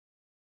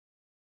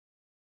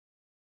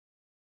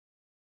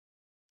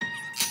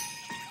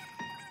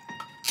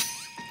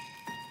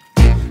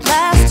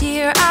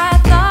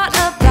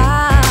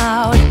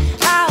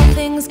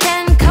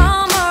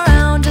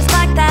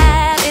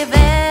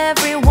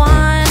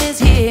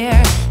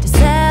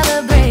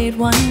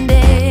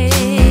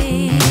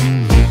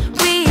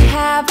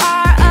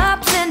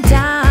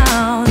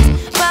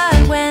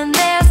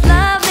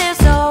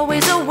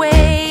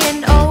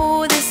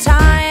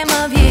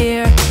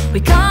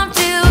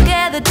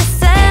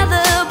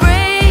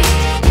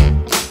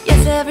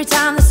every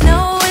time the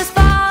snow is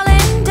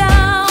falling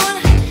down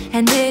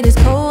and it is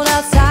cold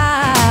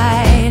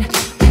outside,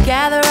 we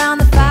gather around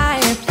the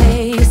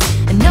fireplace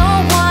and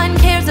no one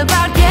cares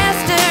about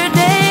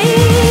yesterday.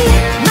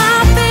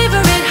 My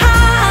favorite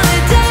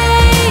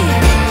holiday,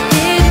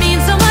 it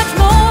means so much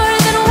more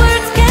than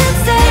words can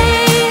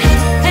say.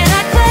 And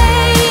I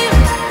claim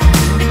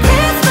that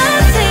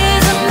Christmas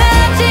is a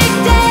magic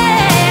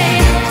day.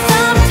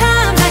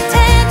 Sometimes I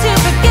tend to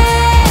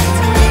forget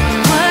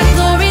what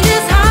glory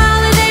this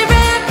holiday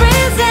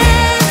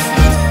represents,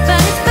 but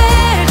it's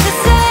fair to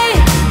say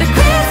that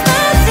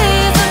Christmas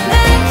is a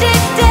magic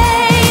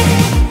day.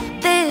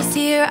 This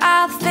year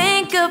I'll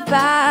think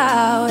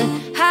about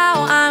how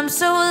I'm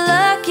so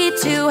lucky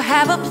to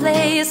have a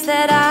place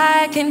that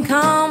I can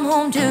come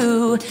home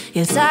to.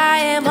 Yes, I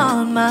am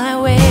on my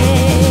way.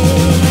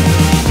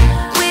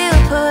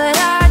 We'll put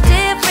our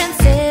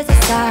differences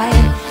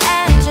aside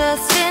and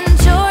just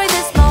enjoy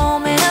this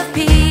moment of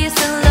peace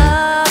and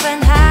love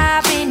and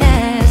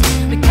happiness.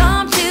 We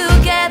come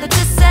together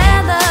to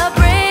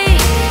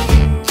celebrate.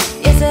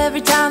 Yes,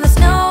 every time the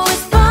snow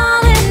is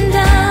falling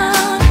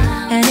down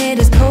and it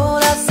is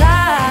cold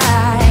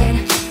outside,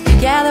 we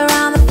gather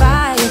around the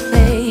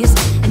fireplace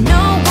and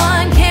no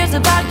one cares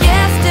about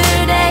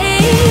yesterday.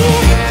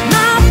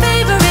 My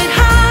favorite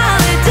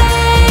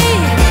holiday,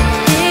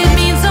 it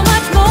means so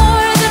much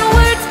more than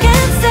words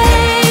can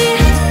say.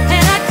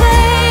 And I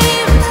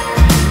claim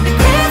that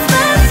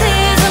Christmas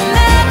is a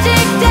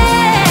magic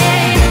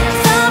day.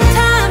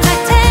 Sometimes I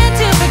tend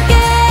to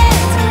forget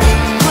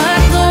what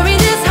glory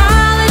this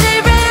holiday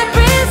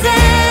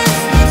represents,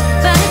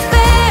 but it's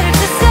fair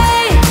to say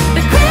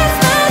that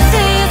Christmas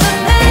is a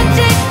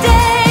magic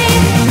day.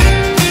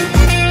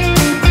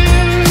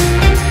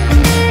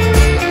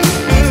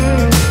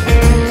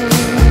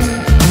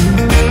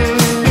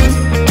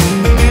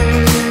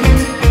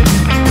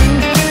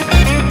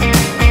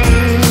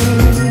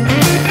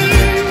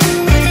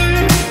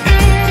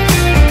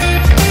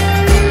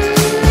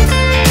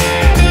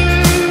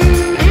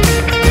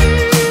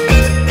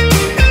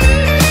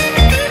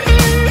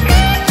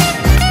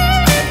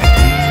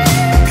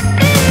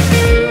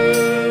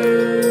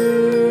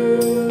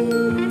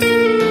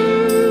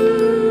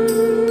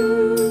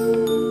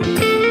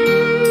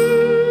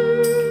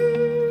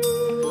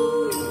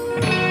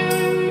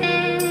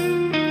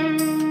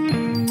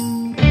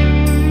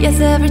 Yes,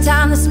 every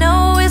time the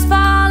snow is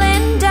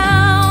falling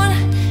down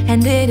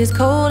and it is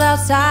cold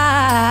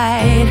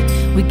outside,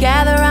 we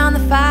gather around the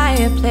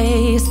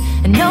fireplace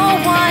and no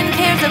one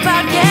cares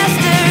about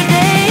yesterday.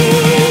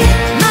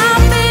 My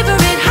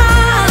favorite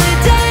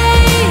holiday,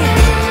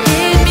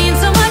 it means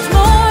so much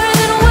more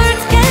than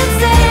words can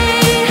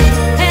say.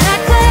 And I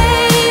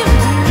claim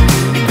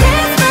that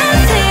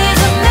Christmas is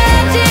a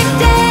magic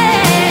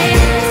day.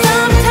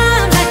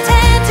 Sometimes I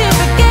tend to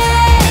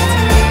forget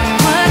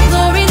what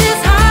glory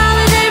this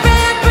holiday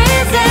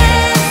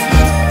represents,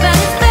 but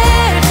it's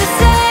fair to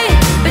say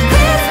that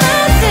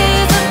Christmas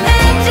is a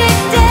magic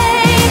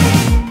day.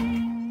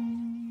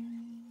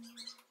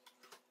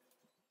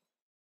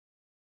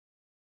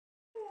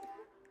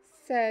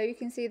 So you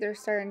can see they're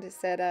starting to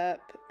set up.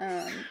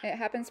 It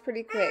happens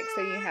pretty quick,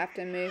 so you have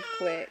to move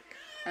quick.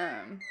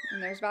 And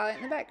there's Violet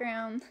in the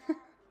background.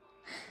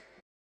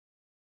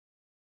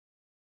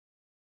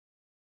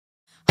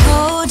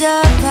 Hold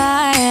up,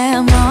 I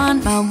am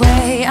on my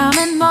way, I'm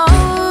in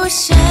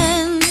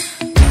motion.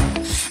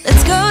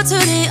 Let's go to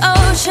the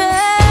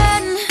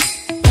ocean.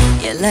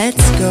 Yeah,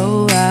 let's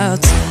go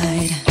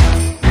outside.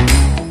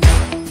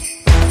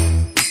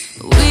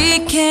 We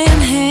can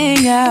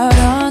hang out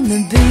on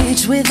the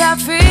beach without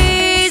freezing.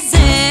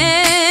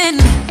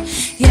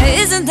 Yeah,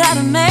 isn't that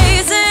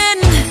amazing?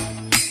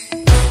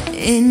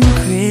 In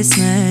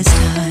Christmas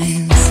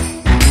times,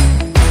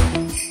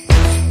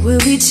 we'll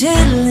be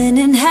chilling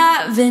and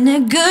having a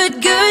good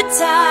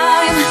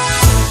time.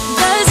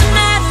 Doesn't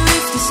matter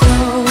if the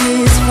snow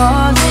is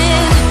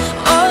falling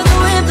or the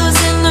wind blows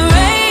and the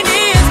rain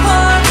is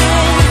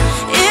pouring.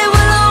 It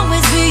will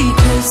always be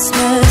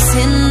Christmas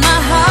in my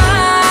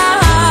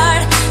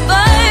heart.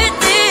 But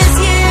this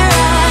year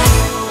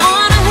I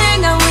wanna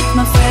hang out with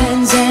my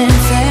friends and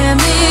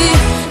family,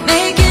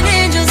 making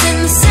angels in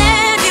the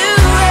sand. You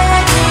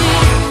ready?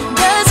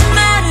 Doesn't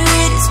matter,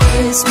 it is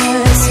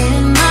Christmas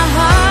in my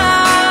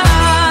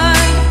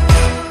heart.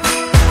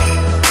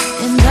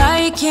 And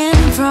I can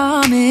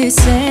promise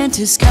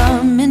Santa's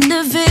coming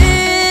to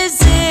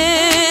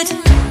visit.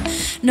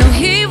 No,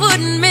 he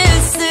wouldn't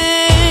miss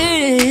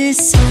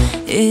this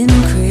in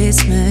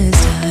Christmas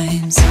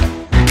times.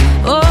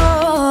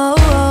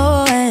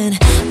 Oh, and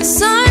the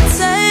sun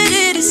said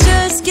it is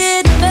just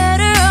getting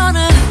better on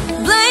a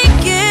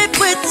blanket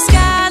with the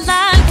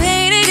skyline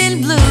painted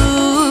in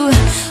blue.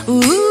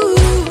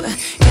 Ooh,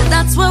 yeah,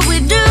 that's what we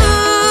do.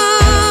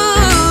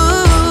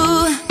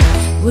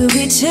 We'll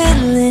be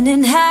chilling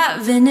and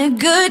having a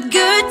good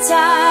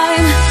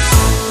time.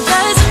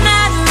 Doesn't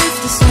matter if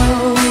the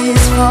snow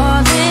is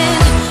falling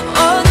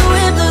or the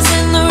wind blows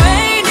and the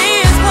rain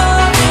is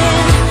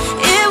pouring.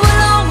 It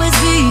will always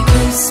be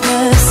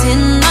Christmas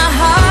in my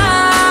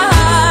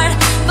heart.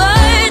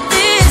 But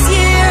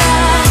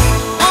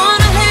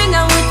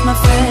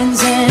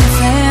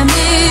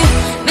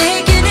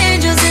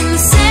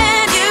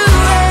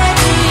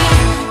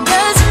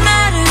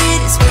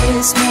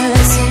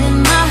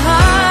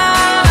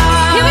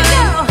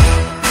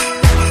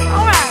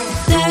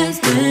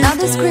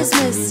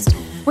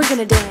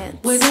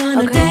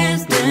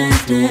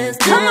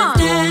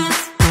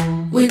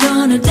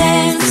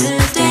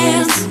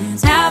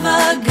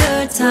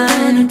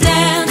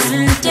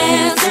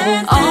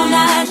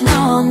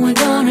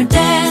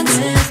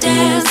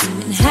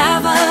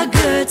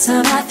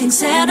time I think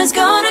Santa's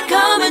gonna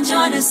come and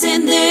join us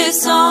in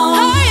this song.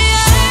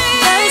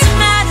 Doesn't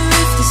matter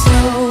if the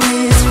snow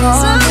is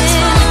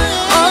falling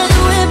or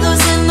the wind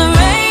blows and the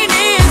rain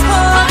is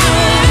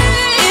pouring,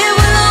 it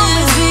will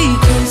always be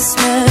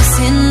Christmas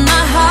in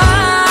my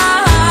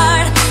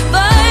heart.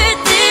 But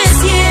this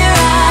year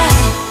I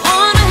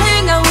wanna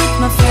hang out with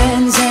my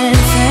friends and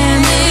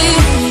family,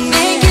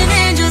 making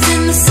angels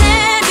in the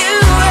sand, you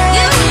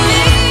and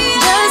me.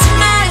 Doesn't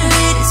matter,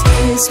 it is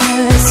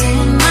Christmas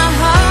in my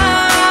heart.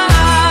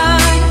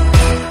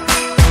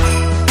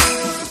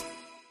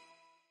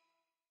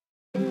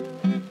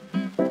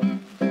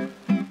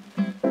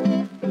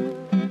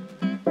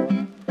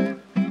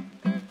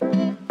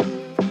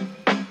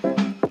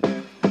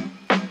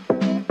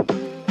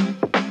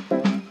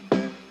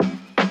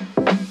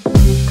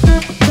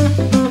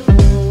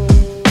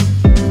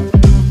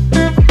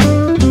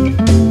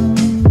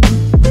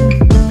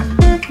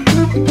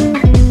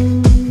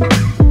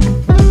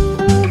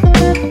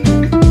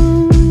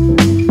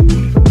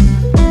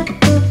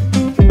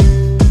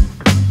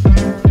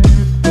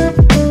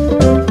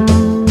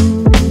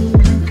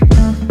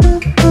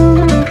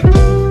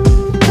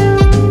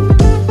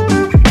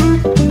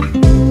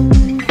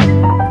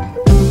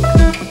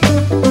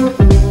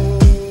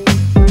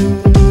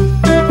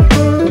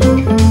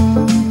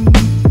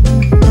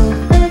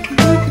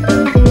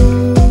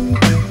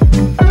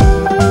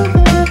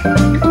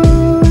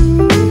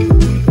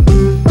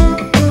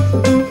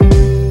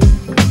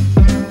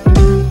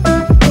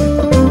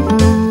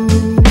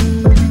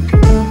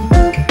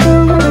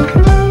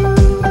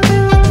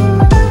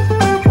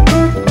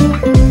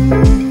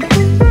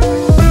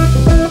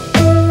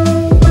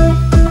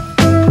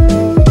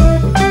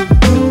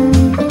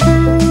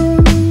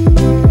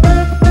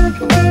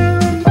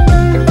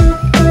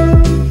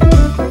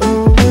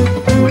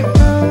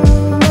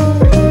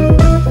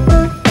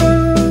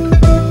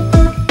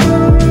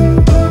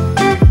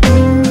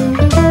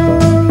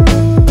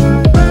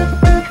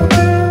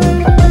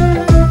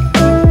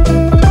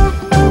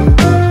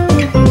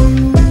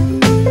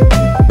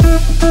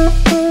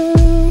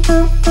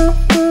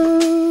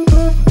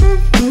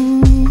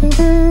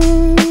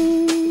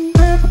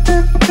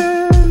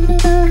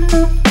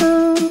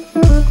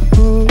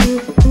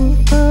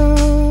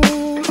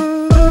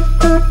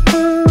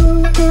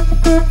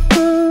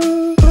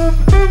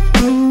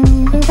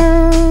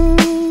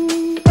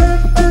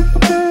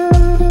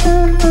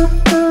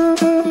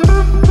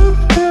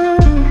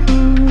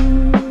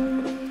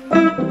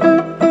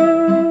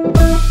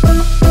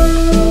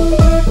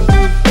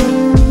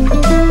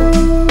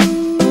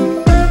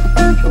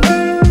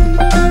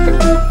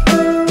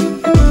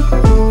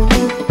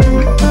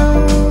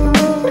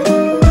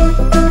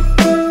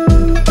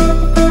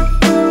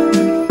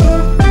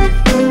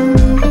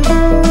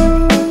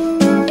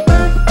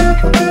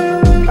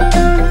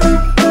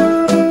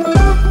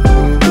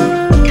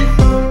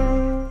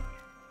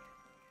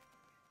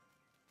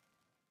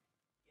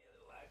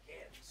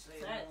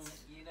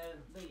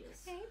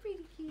 Hey,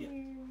 pretty cute.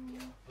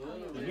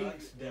 The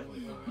meat's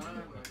definitely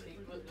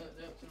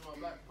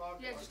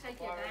Yeah, just take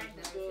your bag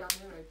though if y'all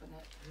do open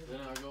it. Then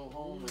I go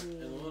home and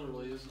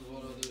literally this is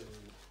what I do.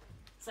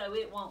 So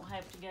it won't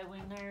have to go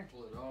in there?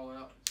 Pull it all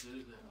out and sit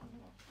it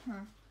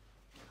down.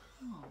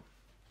 Oh.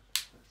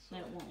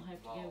 That won't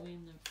have to go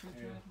in the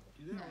refrigerator?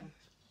 No.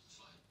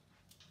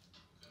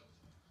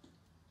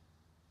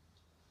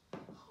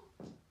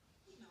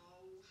 You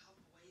know how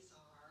boys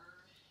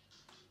are.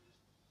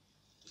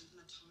 Give them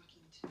a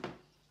talking to.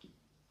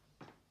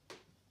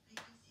 I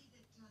can see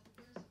that the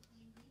Bears are playing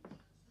Green Bay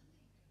on Sunday.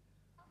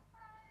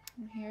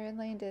 And here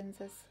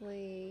Landon's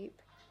asleep.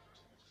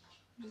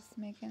 Just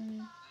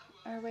making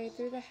our way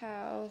through the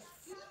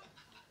house.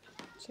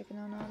 Checking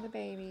on all the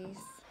babies.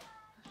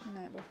 The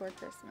night before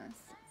Christmas.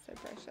 So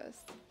precious.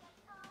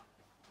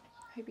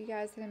 Hope you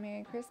guys had a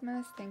Merry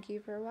Christmas. Thank you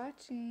for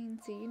watching.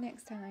 See you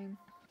next time.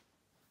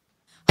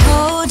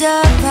 Hold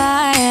up,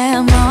 I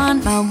am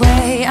on my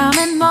way, I'm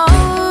in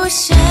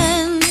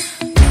motion.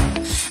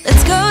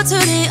 Let's go to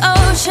the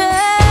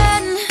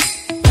ocean.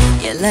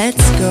 Yeah,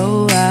 let's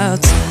go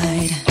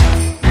outside.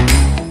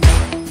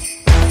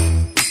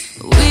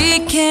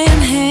 We can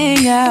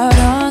hang out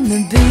on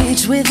the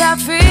beach without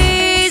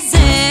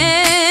freezing.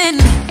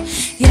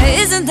 Yeah,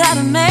 isn't that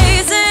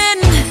amazing?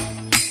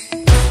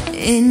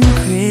 In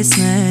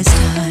Christmas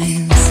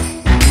times,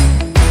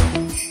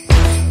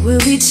 we'll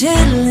be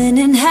chilling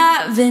and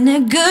having a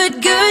good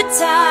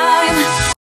time.